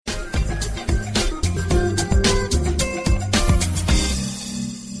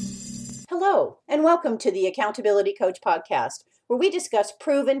Hello, and welcome to the Accountability Coach podcast, where we discuss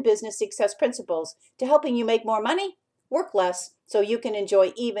proven business success principles to helping you make more money, work less, so you can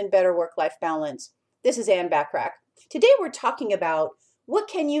enjoy even better work-life balance. This is Ann Backrack. Today we're talking about what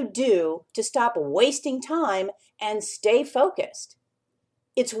can you do to stop wasting time and stay focused.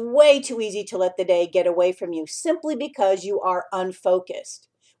 It's way too easy to let the day get away from you simply because you are unfocused.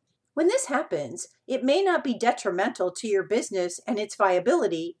 When this happens, it may not be detrimental to your business and its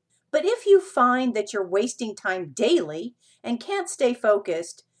viability, but if you find that you're wasting time daily and can't stay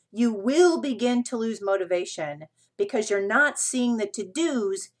focused, you will begin to lose motivation because you're not seeing the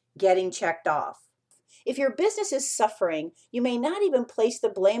to-dos getting checked off. If your business is suffering, you may not even place the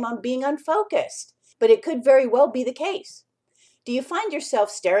blame on being unfocused, but it could very well be the case. Do you find yourself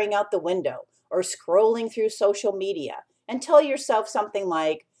staring out the window or scrolling through social media and tell yourself something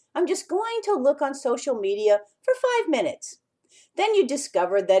like, I'm just going to look on social media for 5 minutes. Then you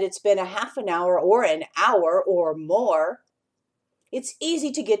discover that it's been a half an hour or an hour or more. It's easy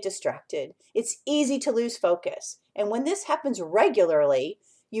to get distracted. It's easy to lose focus. And when this happens regularly,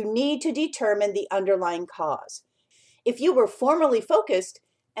 you need to determine the underlying cause. If you were formerly focused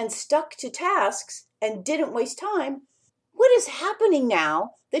and stuck to tasks and didn't waste time, what is happening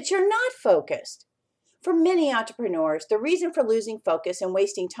now that you're not focused? For many entrepreneurs, the reason for losing focus and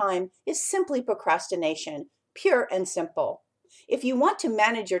wasting time is simply procrastination, pure and simple. If you want to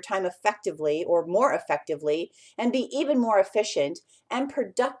manage your time effectively or more effectively and be even more efficient and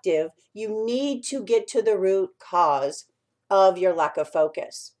productive, you need to get to the root cause of your lack of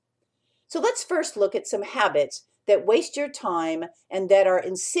focus. So let's first look at some habits that waste your time and that are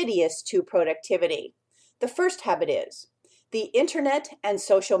insidious to productivity. The first habit is the internet and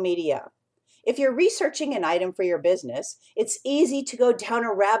social media. If you're researching an item for your business, it's easy to go down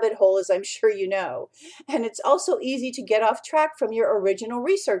a rabbit hole, as I'm sure you know. And it's also easy to get off track from your original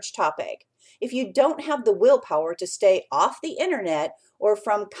research topic. If you don't have the willpower to stay off the internet or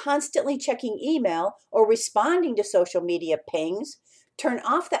from constantly checking email or responding to social media pings, turn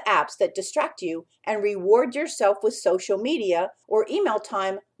off the apps that distract you and reward yourself with social media or email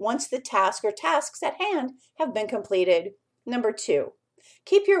time once the task or tasks at hand have been completed. Number 2.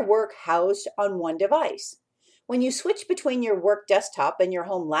 Keep your work housed on one device. When you switch between your work desktop and your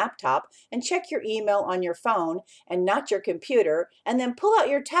home laptop and check your email on your phone and not your computer, and then pull out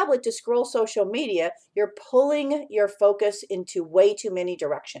your tablet to scroll social media, you're pulling your focus into way too many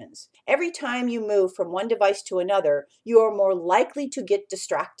directions. Every time you move from one device to another, you are more likely to get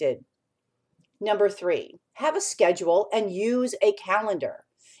distracted. Number 3, have a schedule and use a calendar.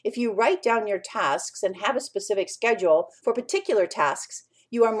 If you write down your tasks and have a specific schedule for particular tasks,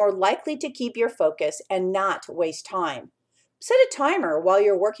 you are more likely to keep your focus and not waste time. Set a timer while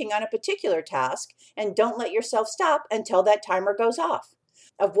you're working on a particular task and don't let yourself stop until that timer goes off.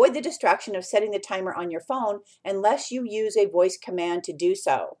 Avoid the distraction of setting the timer on your phone unless you use a voice command to do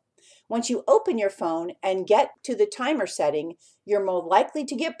so. Once you open your phone and get to the timer setting, you're more likely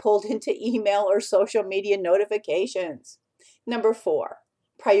to get pulled into email or social media notifications. Number 4.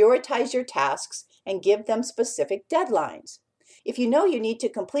 Prioritize your tasks and give them specific deadlines. If you know you need to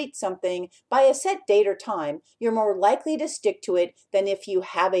complete something by a set date or time, you're more likely to stick to it than if you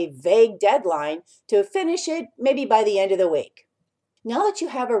have a vague deadline to finish it maybe by the end of the week. Now that you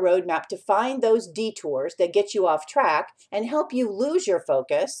have a roadmap to find those detours that get you off track and help you lose your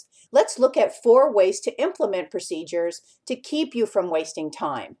focus, let's look at 4 ways to implement procedures to keep you from wasting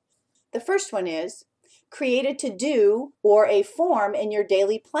time. The first one is create a to-do or a form in your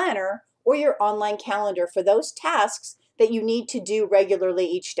daily planner or your online calendar for those tasks that you need to do regularly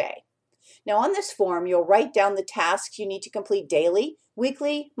each day. Now on this form, you'll write down the tasks you need to complete daily,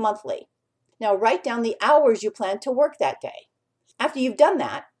 weekly, monthly. Now write down the hours you plan to work that day. After you've done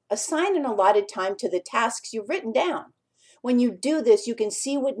that, assign an allotted time to the tasks you've written down. When you do this, you can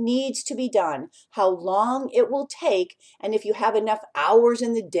see what needs to be done, how long it will take, and if you have enough hours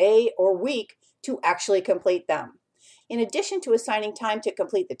in the day or week to actually complete them. In addition to assigning time to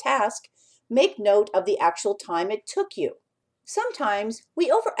complete the task, make note of the actual time it took you. Sometimes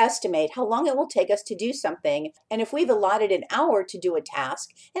we overestimate how long it will take us to do something, and if we've allotted an hour to do a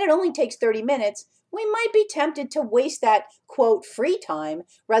task and it only takes 30 minutes, we might be tempted to waste that, quote, free time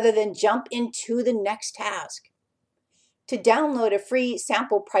rather than jump into the next task. To download a free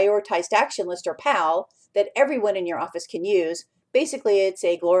sample prioritized action list or PAL that everyone in your office can use, basically it's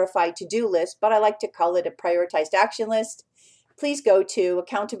a glorified to-do list, but I like to call it a prioritized action list, please go to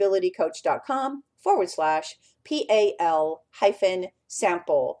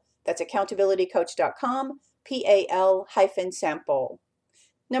accountabilitycoach.com/PAL-sample. That's accountabilitycoach.com, PAL-sample.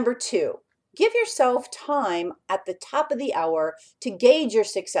 Number 2, Give yourself time at the top of the hour to gauge your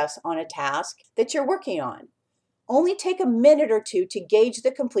success on a task that you're working on. Only take a minute or two to gauge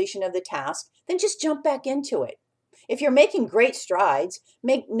the completion of the task, then just jump back into it. If you're making great strides,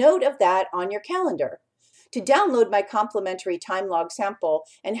 make note of that on your calendar. To download my complimentary time log sample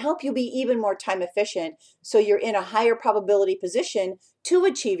and help you be even more time efficient so you're in a higher probability position to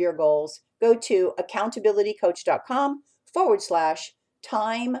achieve your goals, go to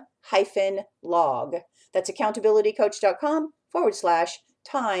accountabilitycoach.com/time-log. That's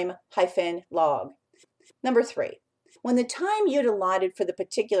accountabilitycoach.com/time-log. Number 3, when the time you'd allotted for the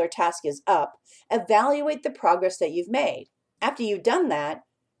particular task is up, evaluate the progress that you've made. After you've done that,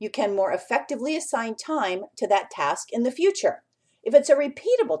 you can more effectively assign time to that task in the future. If it's a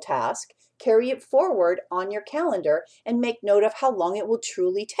repeatable task, carry it forward on your calendar and make note of how long it will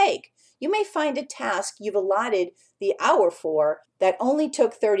truly take. You may find a task you've allotted the hour for that only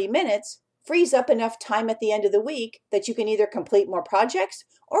took 30 minutes frees up enough time at the end of the week that you can either complete more projects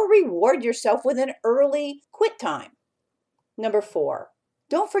or reward yourself with an early quit time. Number 4,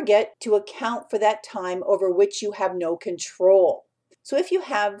 don't forget to account for that time over which you have no control. So if you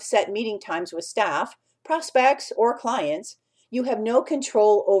have set meeting times with staff, prospects, or clients, you have no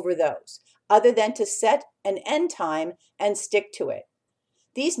control over those, other than to set an end time and stick to it.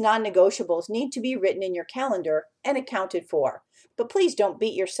 These non-negotiables need to be written in your calendar and accounted for. But please don't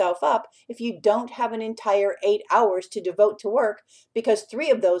beat yourself up if you don't have an entire 8 hours to devote to work because 3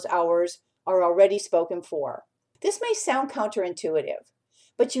 of those hours are already spoken for. This may sound counterintuitive,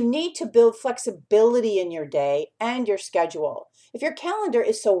 but you need to build flexibility in your day and your schedule. If your calendar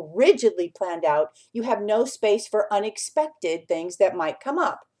is so rigidly planned out, you have no space for unexpected things that might come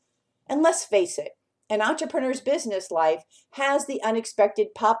up. And let's face it, an entrepreneur's business life has the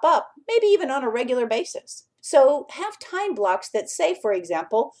unexpected pop up, maybe even on a regular basis. So have time blocks that say, for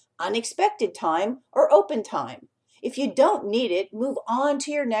example, unexpected time or open time. If you don't need it, move on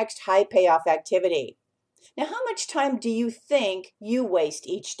to your next high payoff activity. Now, how much time do you think you waste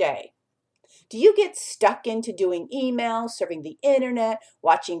each day? Do you get stuck into doing emails, surfing the internet,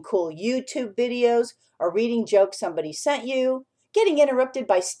 watching cool YouTube videos, or reading jokes somebody sent you, getting interrupted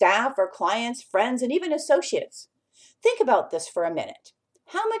by staff or clients, friends, and even associates? Think about this for a minute.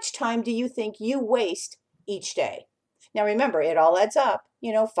 How much time do you think you waste each day? Now remember, it all adds up.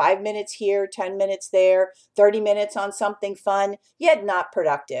 5 minutes here, 10 minutes there, 30 minutes on something fun, yet not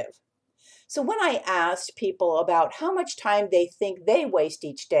productive. So when I asked people about how much time they think they waste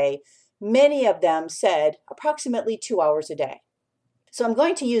each day, many of them said approximately 2 hours a day. So I'm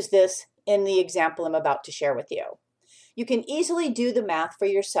going to use this in the example I'm about to share with you. You can easily do the math for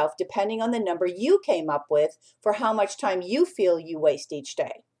yourself depending on the number you came up with for how much time you feel you waste each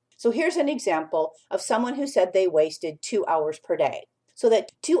day. So here's an example of someone who said they wasted 2 hours per day. So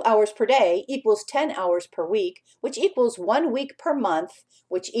that 2 hours per day equals 10 hours per week, which equals 1 week per month,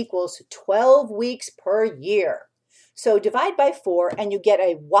 which equals 12 weeks per year. So divide by 4 and you get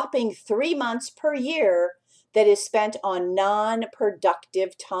a whopping 3 months per year that is spent on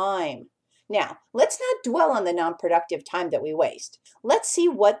non-productive time. Now, let's not dwell on the non-productive time that we waste. Let's see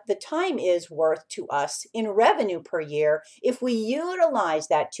what the time is worth to us in revenue per year if we utilize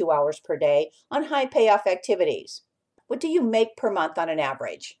that 2 hours per day on high payoff activities. What do you make per month on an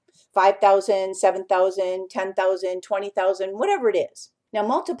average? $5,000, $7,000, $10,000, $20,000, whatever it is. Now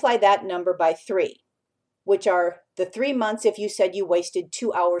multiply that number by 3, which are the 3 months if you said you wasted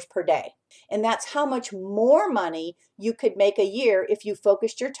 2 hours per day. And that's how much more money you could make a year if you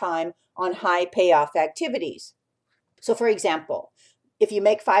focused your time on high payoff activities. So for example, if you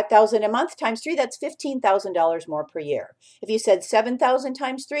make $5,000 a month times 3, that's $15,000 more per year. If you said $7,000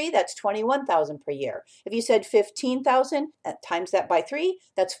 times 3, that's $21,000 per year. If you said $15,000 times that by 3,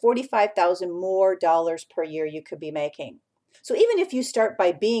 that's $45,000 more dollars per year you could be making. So even if you start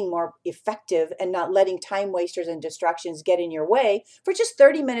by being more effective and not letting time wasters and distractions get in your way for just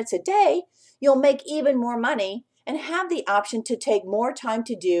 30 minutes a day, you'll make even more money and have the option to take more time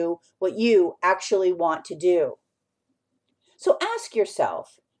to do what you actually want to do. So ask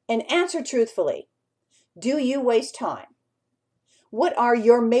yourself and answer truthfully, do you waste time? What are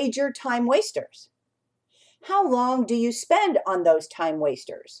your major time wasters? How long do you spend on those time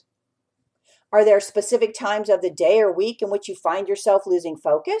wasters? Are there specific times of the day or week in which you find yourself losing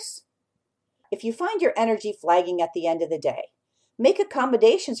focus? If you find your energy flagging at the end of the day, make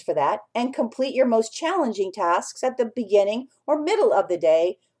accommodations for that and complete your most challenging tasks at the beginning or middle of the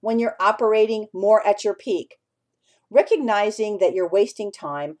day when you're operating more at your peak. Recognizing that you're wasting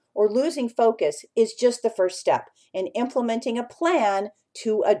time or losing focus is just the first step in implementing a plan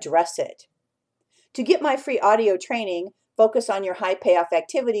to address it. To get my free audio training, focus on your high payoff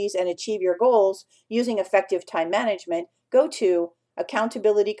activities and achieve your goals using effective time management, go to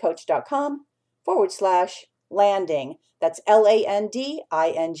accountabilitycoach.com/landing. That's LANDING.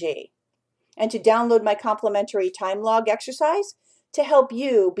 And to download my complimentary time log exercise to help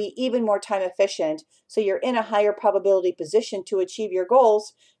you be even more time efficient so you're in a higher probability position to achieve your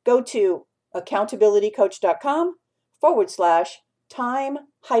goals, go to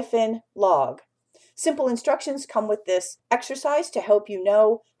accountabilitycoach.com/time-log. Simple instructions come with this exercise to help you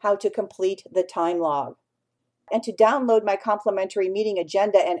know how to complete the time log. And to download my complimentary meeting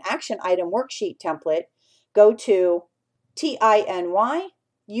agenda and action item worksheet template, go to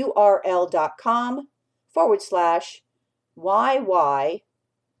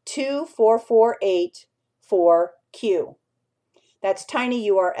tinyurl.com/YY24484Q. That's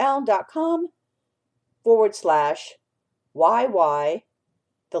tinyurl.com/YY,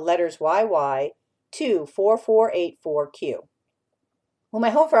 the letters YY24484Q. Well, my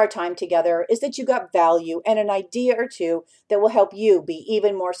hope for our time together is that you got value and an idea or two that will help you be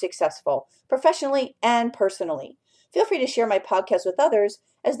even more successful, professionally and personally. Feel free to share my podcast with others,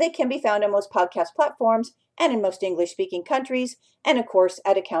 as they can be found on most podcast platforms and in most English-speaking countries, and of course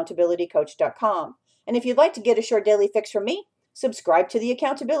at accountabilitycoach.com. And if you'd like to get a short daily fix from me, subscribe to the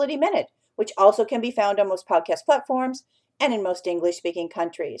Accountability Minute, which also can be found on most podcast platforms and in most English-speaking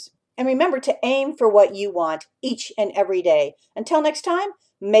countries. And remember to aim for what you want each and every day. Until next time,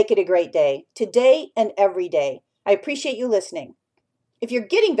 make it a great day, today and every day. I appreciate you listening. If you're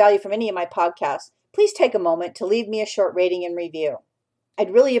getting value from any of my podcasts, please take a moment to leave me a short rating and review.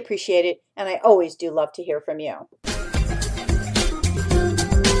 I'd really appreciate it, and I always do love to hear from you.